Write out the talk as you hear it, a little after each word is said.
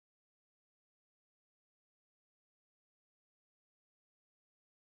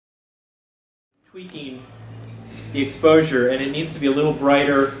tweaking the exposure, and it needs to be a little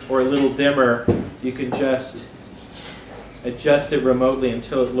brighter or a little dimmer, you can just adjust it remotely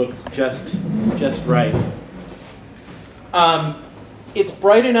until it looks just right. It's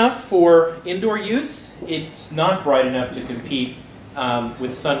bright enough for indoor use. It's not bright enough to compete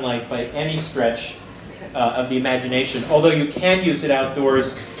with sunlight by any stretch of the imagination, although you can use it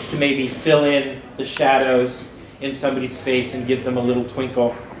outdoors to maybe fill in the shadows in somebody's face and give them a little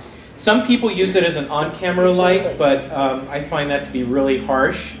twinkle. Some people use it as an on-camera light, but I find that to be really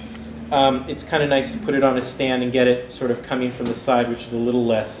harsh. It's kind of nice to put it on a stand and get it sort of coming from the side, which is a little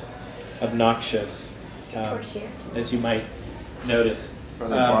less obnoxious, as you might notice. For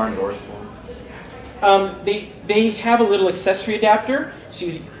the barn doors they have a little accessory adapter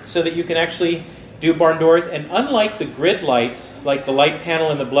so that you can actually do barn doors. And unlike the grid lights, like the light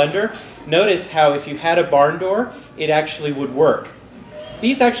panel in the blender, notice how if you had a barn door, it actually would work.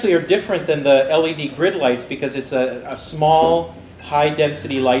 These actually are different than the LED grid lights because it's a small,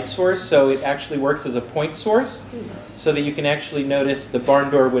 high-density light source, so it actually works as a point source, so that you can actually notice the barn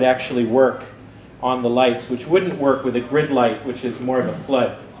door would actually work on the lights, which wouldn't work with a grid light, which is more of a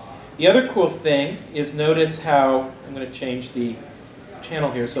flood. The other cool thing is notice how, I'm going to change the channel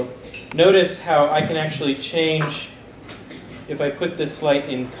here, so notice how I can actually change, if I put this light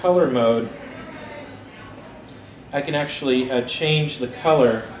in color mode, I can actually change the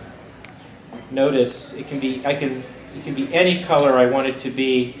color. Notice it can be any color I want it to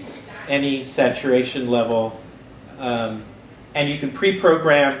be, any saturation level, and you can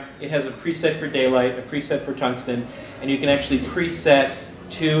pre-program. It has a preset for daylight, a preset for tungsten, and you can actually preset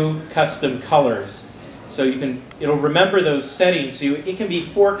 2 custom colors. So it'll remember those settings. So it can be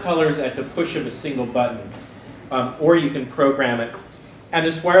 4 colors at the push of a single button, or you can program it. And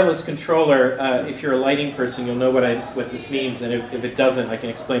this wireless controller, if you're a lighting person, you'll know what this means, and if it doesn't, I can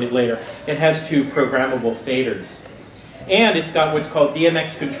explain it later. It has 2 programmable faders. And it's got what's called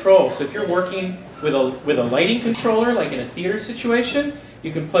DMX control. So if you're working with a lighting controller, like in a theater situation,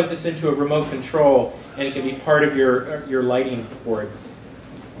 you can plug this into a remote control, and it can be part of your lighting board.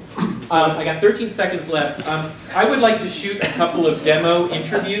 I got 13 seconds left. I would like to shoot a couple of demo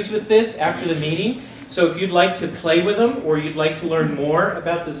interviews with this after the meeting. So if you'd like to play with them, or you'd like to learn more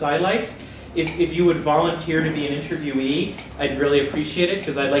about the Zylights, if you would volunteer to be an interviewee, I'd really appreciate it,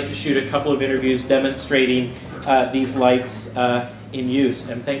 because I'd like to shoot a couple of interviews demonstrating these lights in use.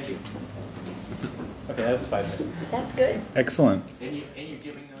 And thank you. Okay, that was 5 minutes. That's good. Excellent. And you're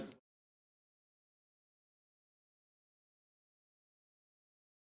giving those